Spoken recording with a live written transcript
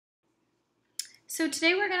So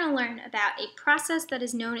today we're going to learn about a process that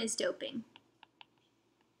is known as doping.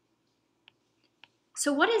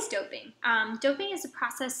 So what is doping? Doping is a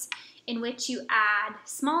process in which you add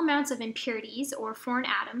small amounts of impurities or foreign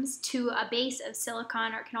atoms to a base of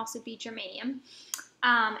silicon, or it can also be germanium,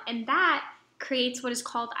 and that creates what is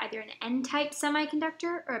called either an N-type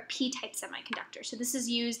semiconductor or a P-type semiconductor. So this is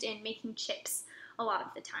used in making chips a lot of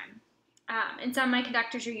the time. And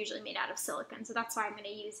semiconductors are usually made out of silicon, so that's why I'm going to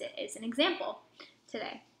use it as an example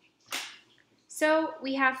today. So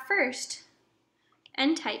we have first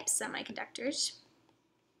N-type semiconductors,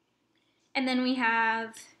 and then we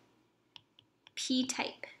have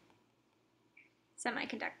P-type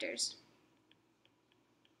semiconductors.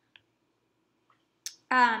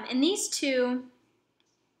 And these two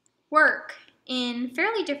work in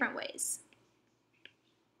fairly different ways.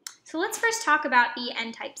 So let's first talk about the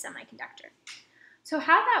N-type semiconductor. So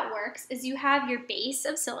how that works is you have your base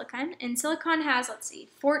of silicon, and silicon has,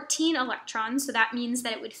 14 electrons, so that means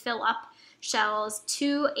that it would fill up shells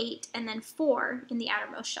 2, 8, and then 4 in the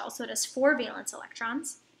outermost shell, so it has 4 valence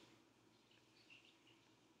electrons.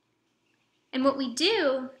 And what we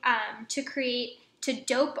do to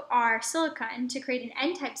dope our silicon to create an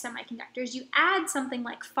N-type semiconductor is you add something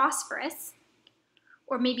like phosphorus,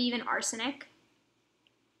 or maybe even arsenic,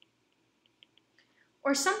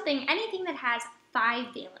 or anything that has 5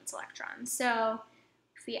 valence electrons. So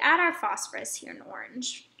if we add our phosphorus here in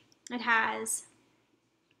orange, it has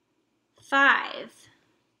 5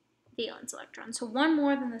 valence electrons, so one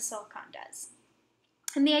more than the silicon does.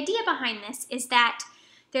 And the idea behind this is that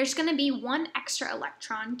there's going to be one extra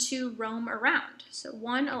electron to roam around. So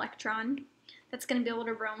one electron that's going to be able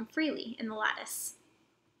to roam freely in the lattice.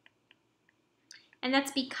 And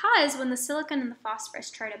that's because when the silicon and the phosphorus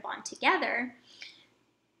try to bond together,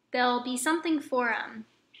 there'll be something for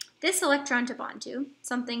this electron to bond to,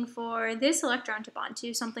 something for this electron to bond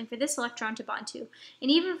to, something for this electron to bond to,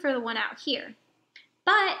 and even for the one out here.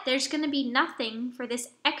 But there's going to be nothing for this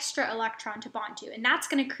extra electron to bond to, and that's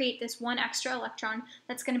going to create this one extra electron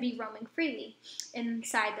that's going to be roaming freely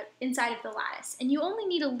inside of the lattice. And you only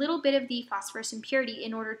need a little bit of the phosphorus impurity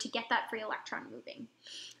in order to get that free electron moving.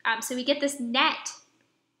 So we get this net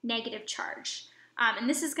negative charge, and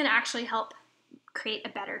this is going to actually help create a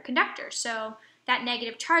better conductor. So that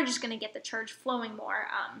negative charge is going to get the charge flowing more,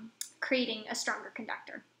 creating a stronger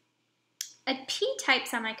conductor. A P-type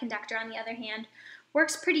semiconductor, on the other hand,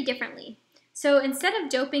 works pretty differently. So instead of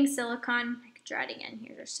doping silicon, I could draw it again.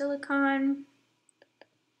 Here's our silicon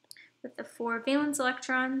with the 4 valence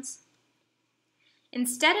electrons.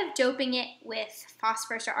 Instead of doping it with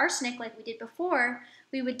phosphorus or arsenic like we did before,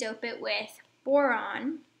 we would dope it with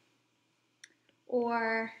boron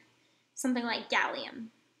or something like gallium.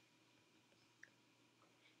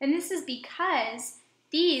 And this is because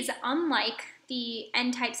these, unlike the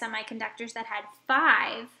N-type semiconductors that had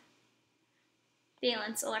 5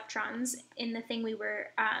 valence electrons in the thing we were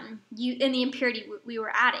in the impurity we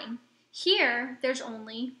were adding, here there's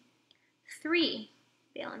only 3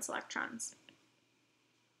 valence electrons.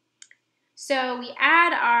 So we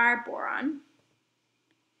add our boron,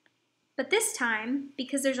 but this time,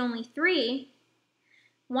 because there's only 3,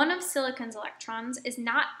 one of silicon's electrons is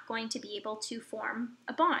not going to be able to form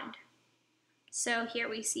a bond. So here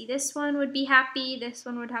we see this one would be happy, this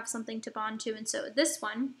one would have something to bond to, and so would this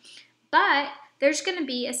one. But there's going to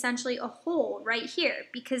be essentially a hole right here,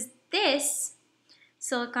 because this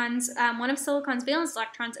one of silicon's valence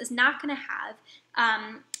electrons is not going to have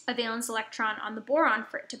a valence electron on the boron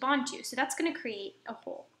for it to bond to. So that's going to create a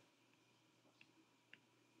hole.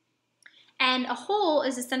 And a hole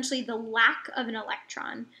is essentially the lack of an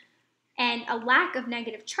electron, and a lack of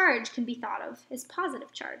negative charge can be thought of as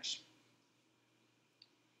positive charge.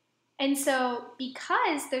 And so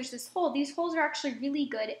because there's this hole, these holes are actually really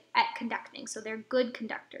good at conducting, so they're good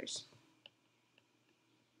conductors.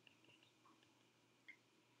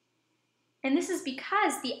 And this is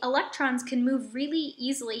because the electrons can move really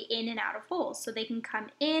easily in and out of holes, so they can come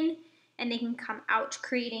in and they can come out,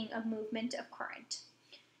 creating a movement of current.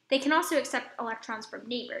 They can also accept electrons from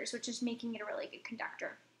neighbors, which is making it a really good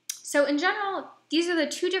conductor. So in general, these are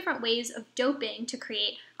the 2 different ways of doping to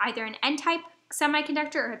create either an N-type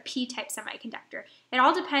semiconductor or a P-type semiconductor. It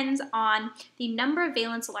all depends on the number of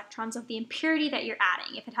valence electrons of the impurity that you're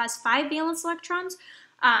adding. If it has 5 valence electrons,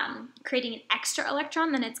 creating an extra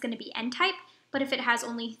electron, then it's going to be N-type. But if it has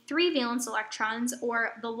only 3 valence electrons,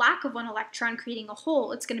 or the lack of one electron creating a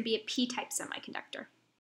hole, it's going to be a P-type semiconductor.